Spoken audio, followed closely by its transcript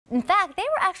In fact, they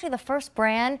were actually the first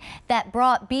brand that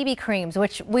brought BB creams,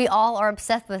 which we all are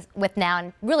obsessed with now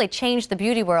and really changed the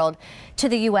beauty world, to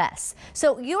the U.S.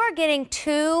 So you are getting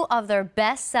two of their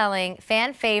best-selling,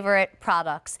 fan-favorite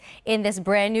products in this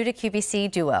brand new to QVC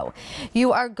duo.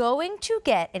 You are going to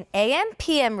get an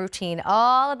AM/PM routine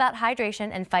all about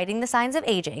hydration and fighting the signs of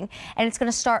aging, and it's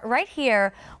going to start right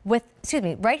here with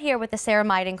the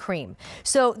Ceramidin cream.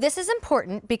 So this is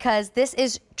important because this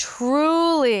is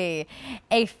truly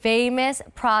a famous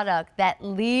product that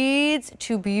leads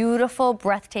to beautiful,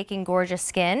 breathtaking, gorgeous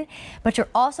skin, but you're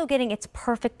also getting its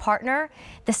perfect partner,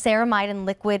 the Ceramidin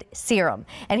liquid serum.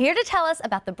 And here to tell us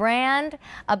about the brand,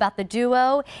 about the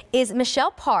duo, is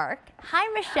Michelle Park. Hi,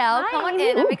 Michelle. Hi. Come on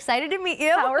in. I'm excited to meet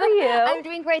you. How are you? I'm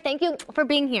doing great. Thank you for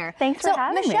being here. Thanks for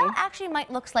having me. Michelle actually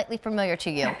might look slightly familiar to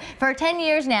you. For 10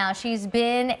 years now, she's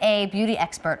been a beauty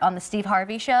expert on the Steve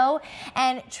Harvey Show.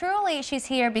 And truly, she's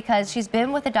here because she's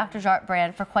been with the Dr. Jart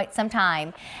brand for quite some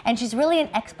time. And she's really an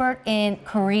expert in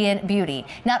Korean beauty.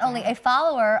 Not only a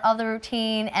follower of the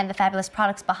routine and the fabulous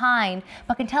products behind,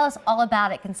 but can tell us all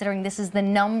about it, considering this is the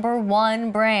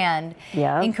 #1 brand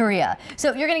in Korea.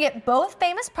 So you're going to get both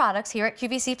famous products here at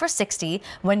QVC for $60,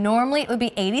 when normally it would be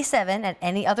 $87 at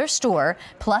any other store,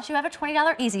 plus you have a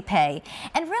 $20 easy pay.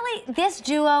 And really, this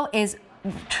duo is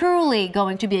truly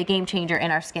going to be a game changer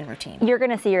in our skin routine. You're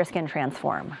going to see your skin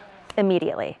transform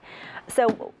immediately.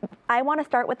 So I want to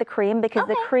start with the cream because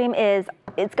the cream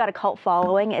it's got a cult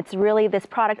following. It's really this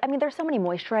product. I mean, there's so many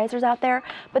moisturizers out there,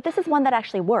 but this is one that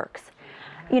actually works.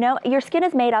 You know, your skin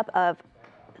is made up of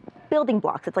building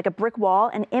blocks. It's like a brick wall,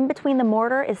 and in between the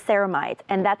mortar is ceramides,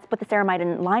 and that's what the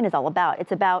Ceramidin line is all about.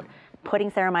 It's about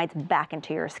putting ceramides back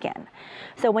into your skin.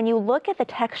 So when you look at the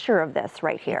texture of this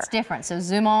right here, it's different, so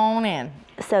zoom on in.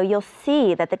 So you'll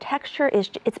see that the texture is,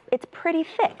 it's pretty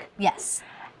thick. Yes.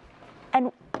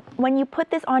 And when you put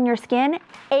this on your skin,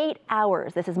 8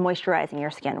 hours, this is moisturizing your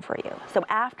skin for you. So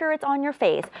after it's on your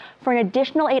face, for an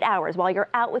additional 8 hours, while you're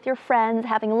out with your friends,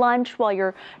 having lunch, while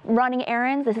you're running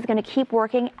errands, this is going to keep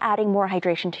working, adding more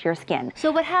hydration to your skin.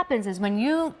 So what happens is when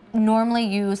you normally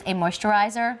use a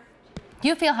moisturizer,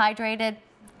 you feel hydrated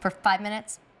for 5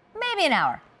 minutes, maybe an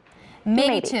hour.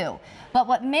 Maybe 2. But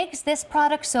what makes this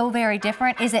product so very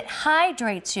different is it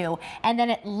hydrates you, and then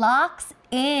it locks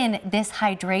in this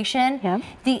hydration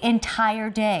the entire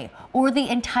day or the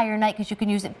entire night, because you can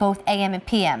use it both AM and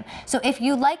PM. So if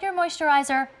you like your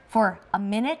moisturizer for a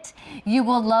minute, you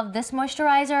will love this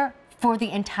moisturizer for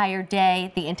the entire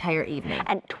day, the entire evening.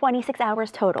 And 26 hours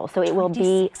total, so it will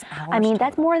be, I mean,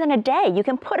 that's more than a day. You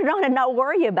can put it on and not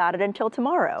worry about it until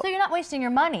tomorrow. So you're not wasting your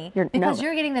money because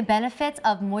you're getting the benefits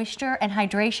of moisture and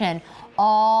hydration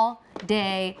all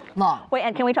day long. Wait,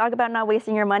 and can we talk about not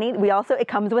wasting your money? It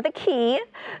comes with a key,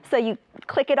 so you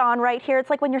click it on right here.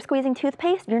 It's like when you're squeezing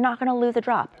toothpaste, you're not gonna lose a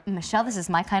drop. Michelle, this is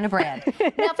my kind of brand.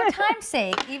 Now, for time's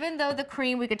sake, even though the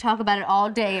cream, we could talk about it all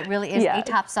day, it really is a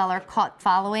top seller caught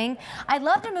following, I'd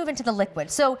love to move into the liquid.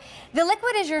 So the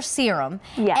liquid is your serum,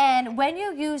 and when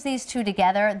you use these two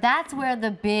together, that's where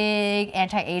the big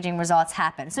anti-aging results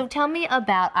happen. So tell me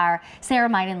about our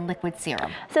Ceramidin liquid serum.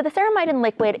 So the Ceramidin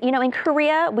liquid, you know, in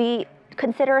Korea, we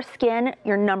consider skin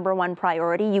your #1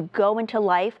 priority. You go into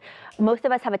life. Most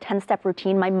of us have a 10-step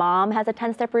routine. My mom has a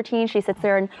 10-step routine. She sits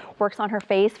there and works on her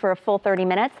face for a full 30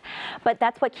 minutes. But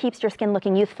that's what keeps your skin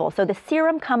looking youthful. So the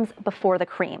serum comes before the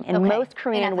cream in most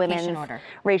Korean women's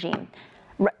regime.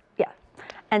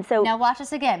 And so now watch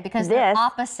this again, because they're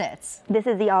opposites. This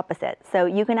is the opposite. So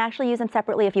you can actually use them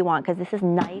separately if you want, because this is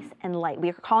nice and light.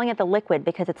 We're calling it the liquid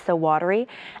because it's so watery,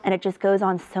 and it just goes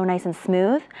on so nice and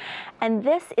smooth. And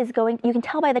this is going, you can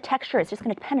tell by the texture, it's just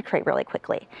going to penetrate really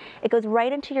quickly. It goes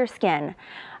right into your skin.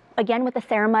 Again, with the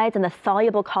ceramides and the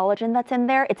soluble collagen that's in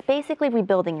there, it's basically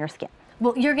rebuilding your skin.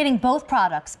 Well, you're getting both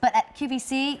products, but at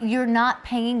QVC, you're not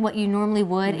paying what you normally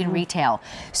would in retail.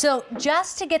 So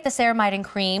just to get the Ceramidin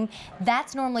cream,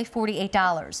 that's normally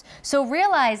 $48. So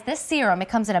realize this serum, it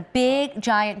comes in a big,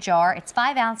 giant jar. It's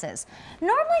 5 ounces.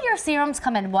 Normally, your serums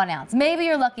come in 1 ounce. Maybe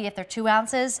you're lucky if they're 2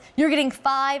 ounces. You're getting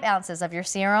 5 ounces of your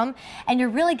serum, and you're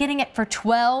really getting it for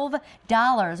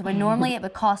 $12 when normally it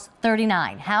would cost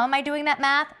 $39. How am I doing that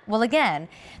math? Well, again,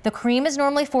 the cream is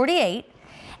normally $48.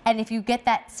 And if you get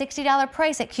that $60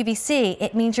 price at QVC,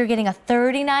 it means you're getting a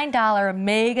 $39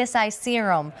 mega size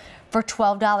serum for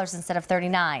 $12 instead of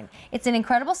 $39. It's an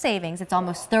incredible savings. It's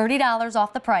almost $30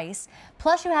 off the price.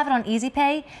 Plus you have it on Easy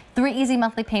Pay, 3 easy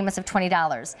monthly payments of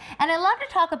 $20. And I love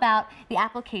to talk about the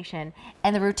application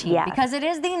and the routine because it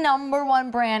is the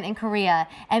 #1 brand in Korea,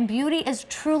 and beauty is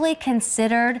truly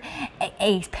considered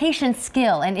a patient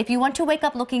skill. And if you want to wake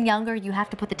up looking younger, you have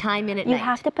to put the time in at night. You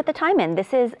have to put the time in.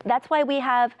 That's why we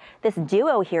have this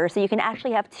duo here, so you can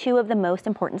actually have 2 of the most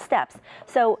important steps.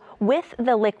 So with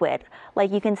the liquid,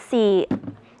 like you can see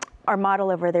our model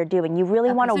over there doing, you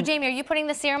really want to... So Jamie, are you putting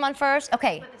the serum on first?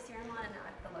 Okay.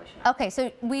 Okay,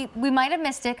 so we might have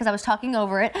missed it because I was talking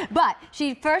over it, but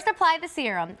she first applied the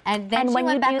serum and then she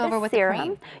went back over with the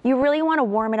cream. You really want to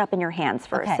warm it up in your hands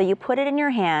first. Okay. So you put it in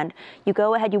your hand, you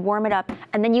go ahead, you warm it up,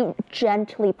 and then you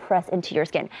gently press into your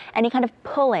skin. Any kind of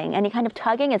pulling, any kind of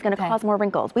tugging is going to cause more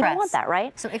wrinkles. We don't want that,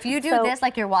 right? So if you do this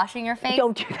like you're washing your face.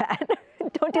 Don't do that.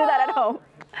 Don't do that at home.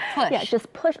 Push. Yeah,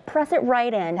 just press it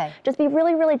right in. Okay. Just be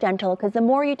really, really gentle, because the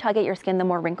more you tug at your skin, the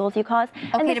more wrinkles you cause.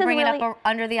 Okay, to bring it up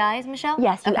under the eyes, Michelle?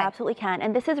 Yes, you absolutely can.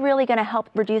 And this is really going to help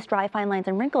reduce dry, fine lines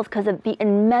and wrinkles because of the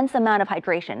immense amount of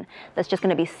hydration that's just going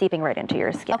to be seeping right into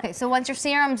your skin. Okay, so once your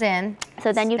serum's in,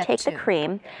 so then you take the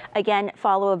cream. Again,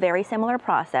 follow a very similar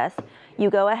process. You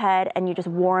go ahead and you just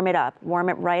warm it up. Warm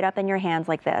it right up in your hands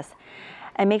like this.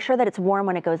 And make sure that it's warm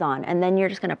when it goes on. And then you're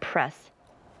just going to press.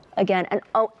 Again, and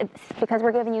because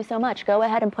we're giving you so much, go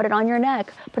ahead and put it on your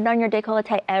neck, put it on your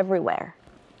décolleté, everywhere.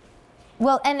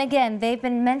 Well, and again, they've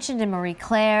been mentioned in Marie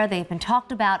Claire, they've been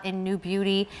talked about in New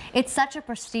Beauty. It's such a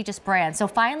prestigious brand. So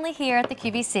finally here at the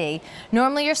QVC,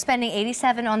 normally you're spending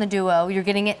 $87 on the duo, you're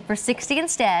getting it for $60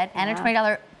 instead, and a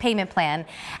 $20 payment plan.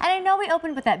 And I know we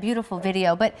opened with that beautiful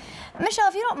video, but Michelle,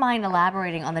 if you don't mind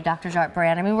elaborating on the Dr. Jart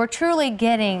brand, I mean, we're truly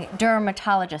getting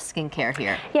dermatologist skincare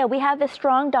here. Yeah, we have this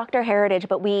strong doctor heritage,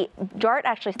 but Jart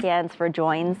actually stands for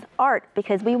Joins Art,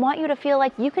 because we want you to feel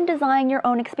like you can design your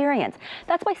own experience.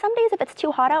 That's why some days if it's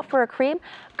too hot out for a cream,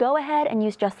 go ahead and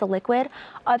use just the liquid.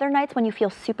 Other nights when you feel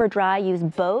super dry, use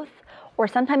both. Or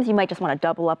sometimes you might just want to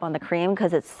double up on the cream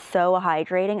because it's so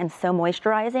hydrating and so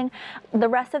moisturizing. The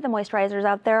rest of the moisturizers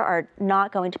out there are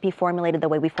not going to be formulated the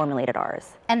way we formulated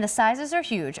ours. And the sizes are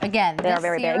huge. Again, they are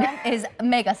very big. Is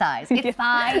mega size. It's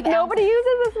 5 Nobody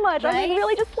uses this much. Right? I mean,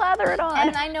 really just slather it on.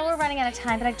 And I know we're running out of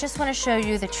time, but I just want to show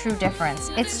you the true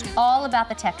difference. It's all about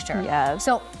the texture. Yes.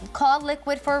 So called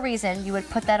liquid for a reason, you would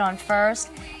put that on first,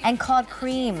 and called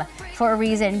cream for a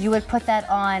reason, you would put that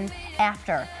on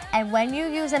after. And when you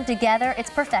use them together, it's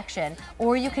perfection.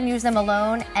 Or you can use them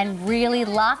alone and really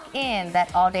lock in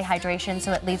that all-day hydration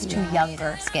so it leads to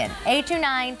younger skin.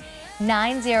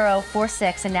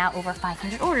 829-9046, and now over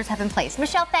 500 orders have been placed.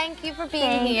 Michelle, thank you for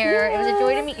being here. It was a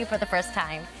joy to meet you for the first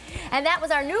time. And that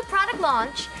was our new product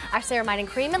launch, our Ceramidin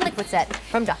Cream and Liquid Set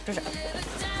from Dr. Jart.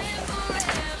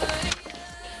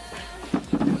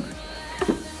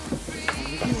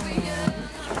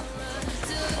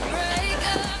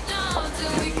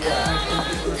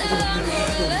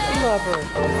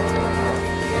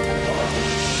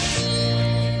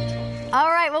 All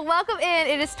right, well, welcome in.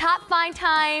 It is top fine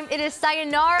time. It is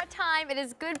sayonara time. It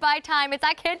is goodbye time. It's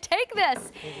I can't take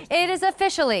this. It is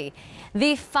officially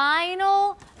the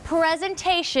final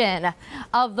presentation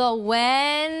of the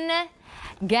When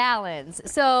Gallons.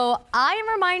 So I am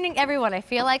reminding everyone, I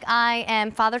feel like I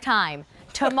am Father Time.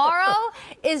 Tomorrow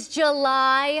is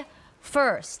July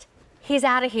 1st. He's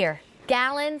out of here.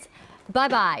 Gallons.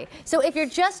 Bye-bye. So if you're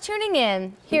just tuning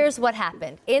in, here's what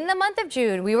happened. In the month of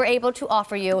June, we were able to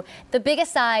offer you the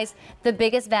biggest size, the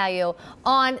biggest value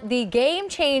on the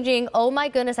game-changing, oh my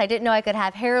goodness, I didn't know I could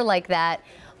have hair like that,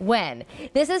 When.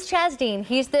 This is Chaz Dean.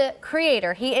 He's the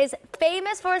creator. He is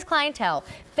famous for his clientele,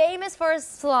 famous for his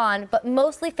salon, but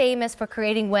mostly famous for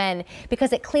creating When,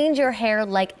 because it cleans your hair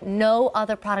like no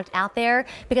other product out there,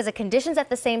 because it conditions at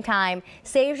the same time,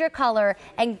 saves your color,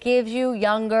 and gives you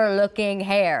younger looking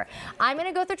hair. I'm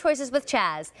going to go through choices with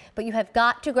Chaz, but you have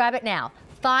got to grab it now.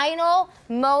 Final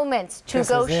moments to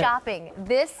go shopping.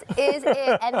 This is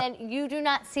it. And then you do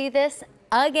not see this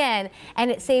again, and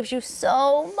it saves you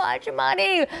so much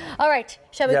money. All right,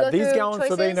 shall we go through these gallons,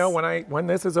 choices? so they know when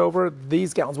this is over,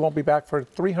 these gallons won't be back for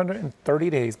 330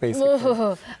 days, basically.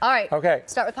 All right. Okay.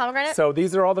 Start with pomegranate. So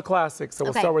these are all the classics. So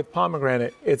we'll start with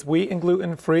pomegranate. It's wheat and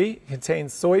gluten free.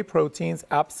 Contains soy proteins,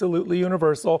 absolutely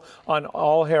universal on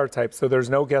all hair types. So there's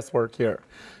no guesswork here.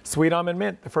 Sweet almond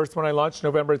mint, the first one I launched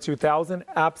November 2000,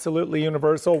 absolutely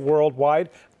universal worldwide.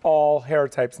 All hair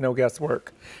types, no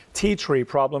guesswork. Tea tree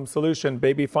problem solution,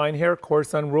 baby fine hair,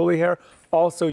 coarse unruly hair, also